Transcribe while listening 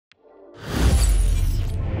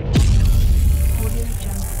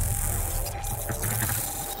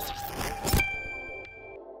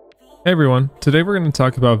Hey everyone, today we're going to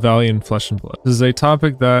talk about value in Flesh and Blood. This is a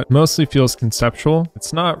topic that mostly feels conceptual.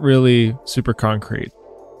 It's not really super concrete.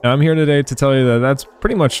 Now, I'm here today to tell you that that's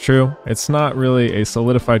pretty much true. It's not really a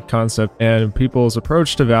solidified concept, and people's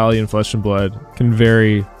approach to value in Flesh and Blood can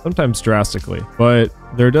vary, sometimes drastically. But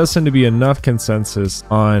there does seem to be enough consensus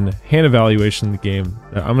on hand evaluation in the game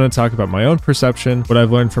that I'm going to talk about my own perception, what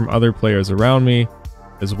I've learned from other players around me,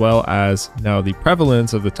 as well as now the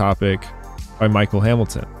prevalence of the topic by Michael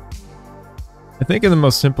Hamilton. I think in the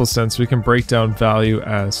most simple sense, we can break down value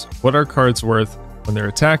as what are cards worth when they're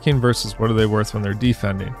attacking versus what are they worth when they're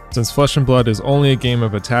defending. Since Flesh and Blood is only a game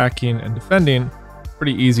of attacking and defending,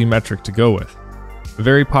 pretty easy metric to go with. A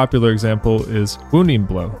very popular example is Wounding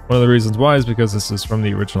Blow. One of the reasons why is because this is from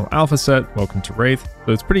the original alpha set, Welcome to Wraith,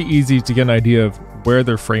 so it's pretty easy to get an idea of where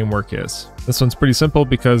their framework is. This one's pretty simple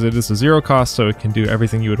because it is a zero cost, so it can do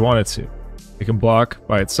everything you would want it to. It can block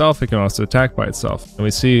by itself, it can also attack by itself, and we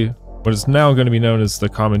see what is now going to be known as the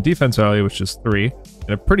common defense value, which is 3, and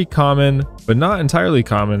a pretty common, but not entirely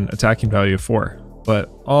common, attacking value of 4.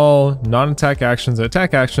 But all non-attack actions and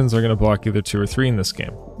attack actions are going to block either 2 or 3 in this game.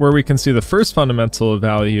 Where we can see the first fundamental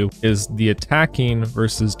value is the attacking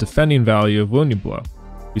versus defending value of Wounding Blow.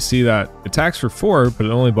 We see that it attacks for 4, but it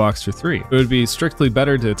only blocks for 3. It would be strictly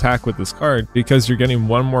better to attack with this card because you're getting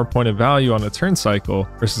 1 more point of value on a turn cycle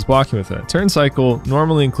versus blocking with it. Turn cycle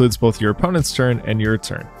normally includes both your opponent's turn and your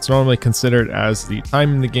turn. It's normally considered as the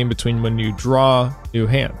time in the game between when you draw new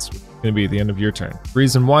hands, which is going to be the end of your turn. The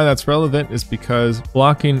reason why that's relevant is because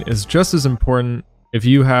blocking is just as important if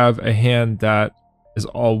you have a hand that is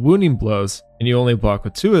all wounding blows and you only block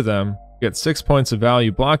with 2 of them, you get 6 points of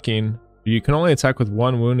value blocking. You can only attack with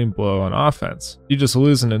 1 wounding blow on offense. You just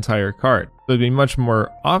lose an entire card. So it'd be much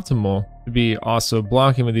more optimal to be also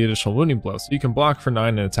blocking with the additional wounding blow. So you can block for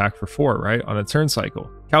 9 and attack for 4, right, on a turn cycle.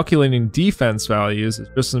 Calculating defense values is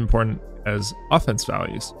just as important as offense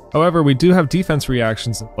values. However, we do have defense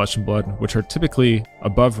reactions in Flesh and Blood, which are typically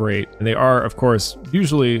above rate, and they are, of course,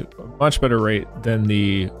 usually a much better rate than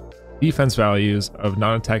the defense values of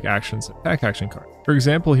non-attack actions and attack action cards. For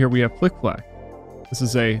example, here we have Flick Flag. This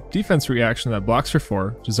is a defense reaction that blocks for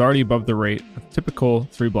 4, which is already above the rate of typical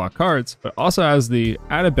 3-block cards, but also has the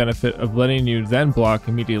added benefit of letting you then block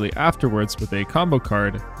immediately afterwards with a combo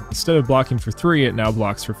card. Instead of blocking for 3, it now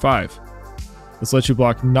blocks for 5. This lets you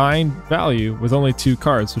block 9 value with only 2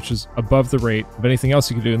 cards, which is above the rate of anything else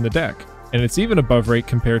you can do in the deck. And it's even above rate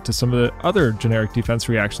compared to some of the other generic defense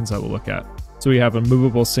reactions that we'll look at. So we have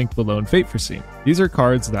Immovable, Sink Below, and Fate Foreseen. These are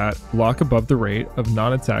cards that block above the rate of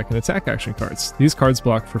non-attack and attack action cards. These cards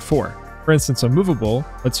block for 4. For instance, Immovable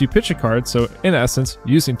lets you pitch a card, so in essence,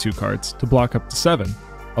 using 2 cards to block up to 7.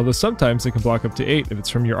 Although sometimes it can block up to 8 if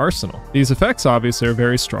it's from your arsenal. These effects obviously are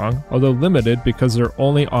very strong, although limited because they're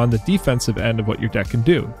only on the defensive end of what your deck can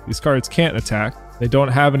do. These cards can't attack, they don't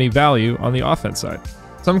have any value on the offense side.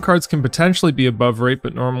 Some cards can potentially be above rate,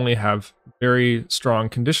 but normally have very strong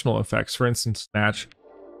conditional effects. For instance, Snatch,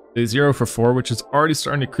 the 0 for 4, which is already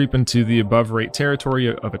starting to creep into the above rate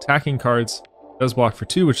territory of attacking cards. It does block for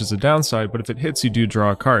 2, which is a downside, but if it hits, you do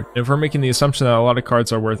draw a card. And if we're making the assumption that a lot of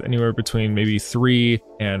cards are worth anywhere between maybe 3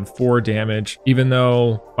 and 4 damage, even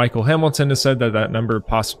though Michael Hamilton has said that that number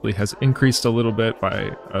possibly has increased a little bit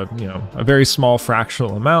by a very small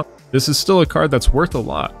fractional amount, this is still a card that's worth a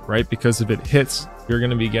lot, right? Because if it hits, you're going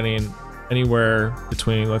to be getting anywhere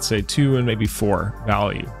between, let's say, 2 and maybe 4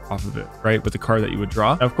 value off of it, right, with the card that you would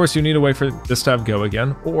draw. Now, of course, you need a way for this to have go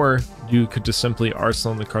again, or you could just simply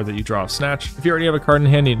arsenal the card that you draw off Snatch. If you already have a card in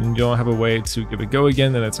hand and you don't have a way to give it go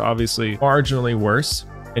again, then it's obviously marginally worse,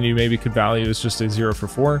 and you maybe could value as just a 0 for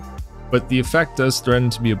 4. But the effect does threaten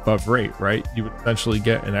to be above rate, right? You would essentially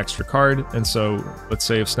get an extra card. And so let's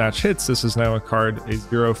say if Snatch hits, this is now a card, a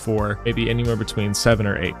 0 for maybe anywhere between 7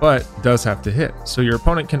 or 8, but it does have to hit. So your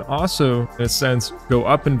opponent can also, in a sense, go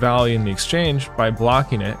up in value in the exchange by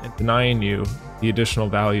blocking it and denying you the additional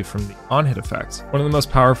value from the on-hit effects. One of the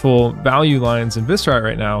most powerful value lines in Viscerai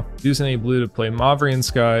right now is using a blue to play Mauvrion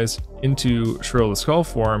Skies into Shrill the Skull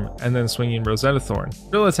form and then swinging Rosetta Thorn.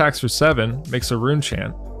 Shrill attacks for 7, makes a rune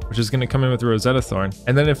chant, which is going to come in with Rosetta Thorn.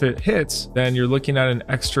 And then if it hits, then you're looking at an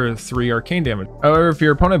extra 3 arcane damage. However, if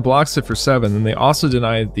your opponent blocks it for 7, then they also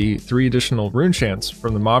deny the 3 additional rune chants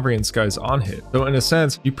from the Mauvrion Skies on hit. So in a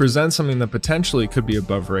sense, you present something that potentially could be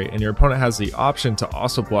above rate, and your opponent has the option to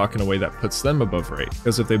also block in a way that puts them above rate.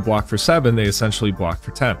 Because if they block for 7, they essentially block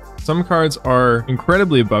for 10. Some cards are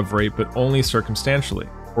incredibly above rate, but only circumstantially,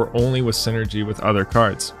 or only with synergy with other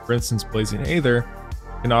cards. For instance, Blazing Aether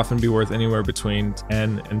can often be worth anywhere between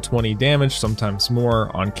 10 and 20 damage, sometimes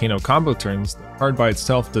more. On Kano combo turns, the card by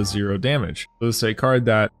itself does 0 damage. So this is a card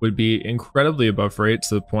that would be incredibly above rate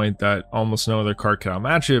to the point that almost no other card can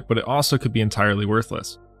outmatch it, but it also could be entirely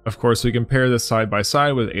worthless. Of course, we compare this side by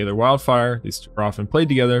side with Aether Wildfire. These two are often played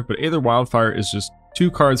together, but Aether Wildfire is just 2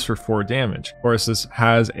 cards for 4 damage. Of course, this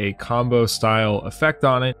has a combo style effect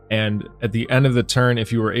on it, and at the end of the turn,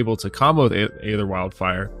 if you were able to combo with Aether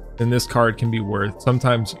Wildfire, then this card can be worth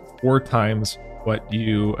sometimes 4 times what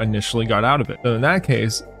you initially got out of it. So in that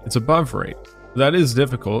case, it's above rate. That is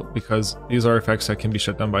difficult because these are effects that can be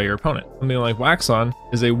shut down by your opponent. Something like Waxon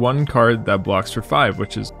is a 1 card that blocks for 5,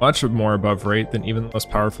 which is much more above rate than even the most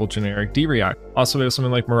powerful generic D-React. Also, we have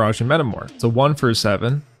something like Mirage and Metamorph. It's a 1 for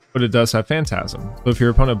 7, but it does have Phantasm. So if your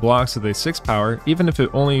opponent blocks with a 6 power, even if it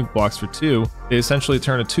only blocks for 2, they essentially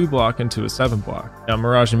turn a 2 block into a 7 block. Now,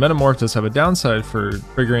 Mirage and Metamorph does have a downside for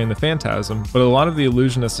triggering the Phantasm, but a lot of the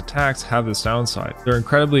illusionist attacks have this downside. They're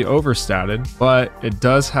incredibly overstated, but it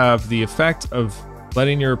does have the effect of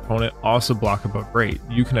letting your opponent also block above rate.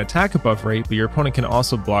 You can attack above rate, but your opponent can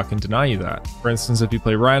also block and deny you that. For instance, if you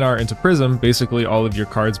play Rhinar into Prism, basically all of your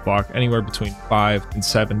cards block anywhere between 5 and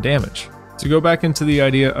 7 damage. To go back into the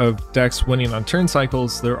idea of decks winning on turn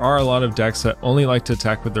cycles, there are a lot of decks that only like to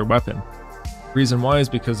attack with their weapon. The reason why is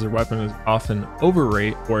because their weapon is often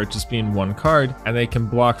overrate or it just being 1 card, and they can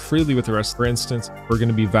block freely with the rest. For instance, we're going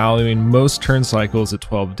to be valuing most turn cycles at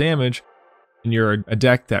 12 damage, and you're a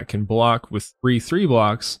deck that can block with 3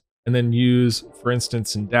 blocks, and then use, for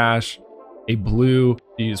instance, in Dash, a blue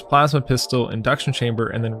to use Plasma Pistol, Induction Chamber,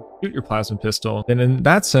 and then shoot your Plasma Pistol, then in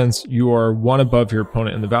that sense, you are 1 above your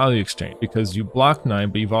opponent in the value exchange because you block 9,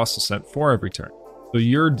 but you've also sent 4 every turn. So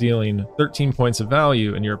you're dealing 13 points of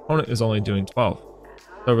value and your opponent is only doing 12.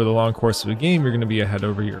 Over the long course of a game, you're going to be ahead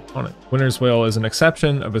over your opponent. Winter's Wail is an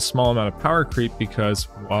exception of a small amount of power creep because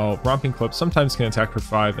while Romping Clip sometimes can attack for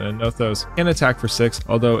 5 and Anothos can attack for 6,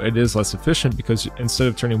 although it is less efficient because instead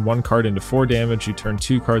of turning 1 card into 4 damage, you turn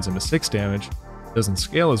 2 cards into 6 damage. It doesn't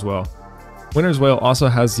scale as well. Winter's Wail also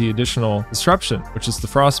has the additional Disruption, which is the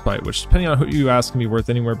Frostbite, which depending on who you ask can be worth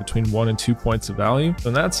anywhere between 1 and 2 points of value. So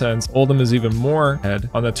in that sense, Oldhim is even more ahead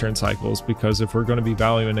on the turn cycles because if we're going to be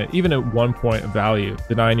valuing it, even at 1 point of value,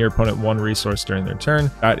 denying your opponent 1 resource during their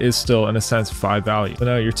turn, that is still in a sense 5 value. So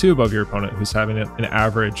now you're 2 above your opponent who's having an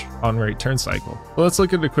average on-rate turn cycle. So let's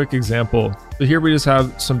look at a quick example. So here we just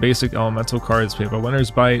have some basic elemental cards. We have a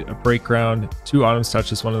Winter's Bite, a Break Ground, 2 Autumn's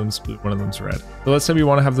Touches, one of them's blue, one of them's red. So let's say we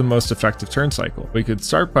want to have the most effective turn cycle. We could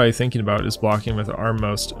start by thinking about is blocking with our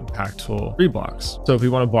most impactful 3 blocks. So if we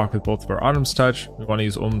want to block with both of our Autumn's Touch, we want to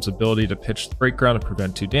use Oldhim's ability to pitch the Break Ground to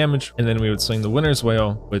prevent 2 damage, and then we would swing the Winter's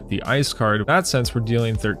Wail with the Ice card. In that sense, we're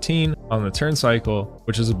dealing 13 on the turn cycle,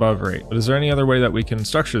 which is above rate. But is there any other way that we can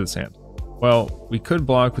structure this hand? Well, we could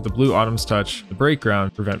block with the blue Autumn's Touch, the Break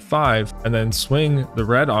Ground, prevent 5, and then swing the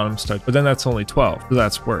red Autumn's Touch, but then that's only 12, so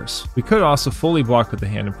that's worse. We could also fully block with the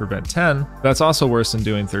hand and prevent 10, but that's also worse than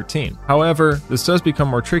doing 13. However, this does become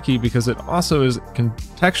more tricky because it also is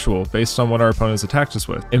contextual based on what our opponents attacked us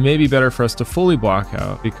with. It may be better for us to fully block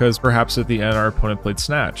out because perhaps at the end our opponent played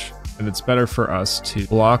Snatch. And it's better for us to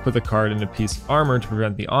block with a card and a piece of armor to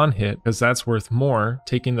prevent the on-hit, because that's worth more,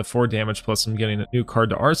 taking the 4 damage plus I'm getting a new card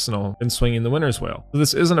to arsenal, than swinging the Winter's Wail. So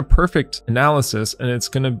this isn't a perfect analysis, and it's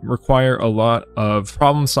going to require a lot of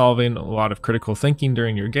problem solving, a lot of critical thinking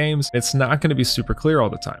during your games. It's not going to be super clear all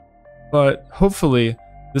the time. But hopefully,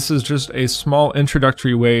 this is just a small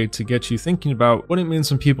introductory way to get you thinking about what it means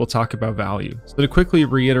when people talk about value. So to quickly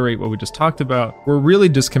reiterate what we just talked about, we're really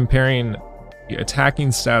just comparing the attacking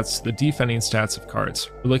stats, the defending stats of cards.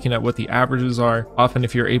 We're looking at what the averages are. Often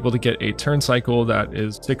if you're able to get a turn cycle that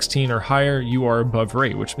is 16 or higher, you are above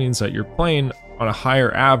rate, which means that you're playing on a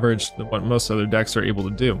higher average than what most other decks are able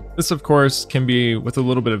to do. This of course can be with a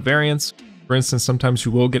little bit of variance. For instance, sometimes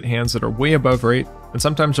you will get hands that are way above rate, and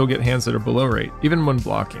sometimes you'll get hands that are below rate, even when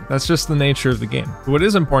blocking. That's just the nature of the game. But what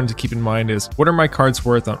is important to keep in mind is, what are my cards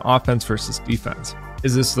worth on offense versus defense?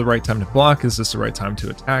 Is this the right time to block? Is this the right time to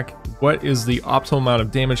attack? What is the optimal amount of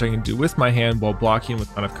damage I can do with my hand while blocking with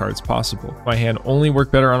the amount of cards possible? My hand only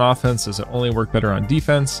work better on offense? Does it only work better on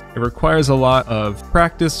defense? It requires a lot of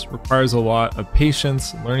practice, requires a lot of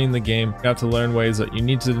patience, learning the game. You have to learn ways that you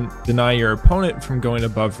need to deny your opponent from going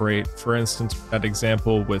above rate. For instance, that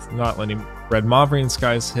example with not letting Red Mauvrion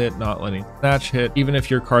Skies hit, not letting Snatch hit. Even if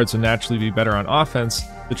your cards would naturally be better on offense,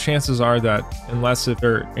 the chances are that unless if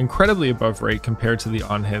they're incredibly above rate compared to the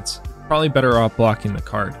on hits, probably better off blocking the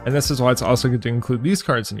card. And this is why it's also good to include these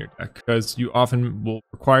cards in your deck, because you often will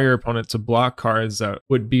require your opponent to block cards that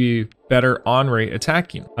would be better on rate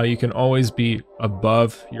attacking. You can always be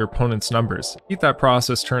above your opponent's numbers. Keep that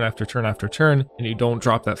process turn after turn after turn, and you don't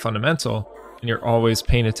drop that fundamental. And you're always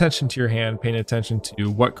paying attention to your hand, paying attention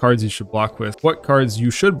to what cards you should block with, what cards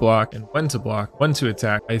you should block, and when to block, when to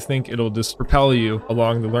attack. I think it'll just propel you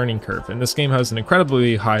along the learning curve. And this game has an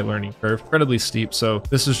incredibly high learning curve, incredibly steep. So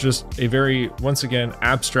this is just a very, once again,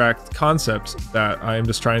 abstract concept that I am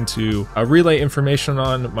just trying to relay information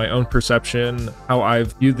on, my own perception, how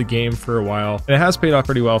I've viewed the game for a while. And it has paid off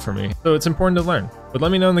pretty well for me. So it's important to learn. But let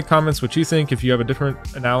me know in the comments what you think, if you have a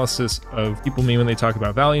different analysis of people mean when they talk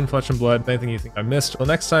about Valiant Flesh and Blood, anything you think I missed. Till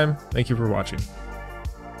next time, thank you for watching.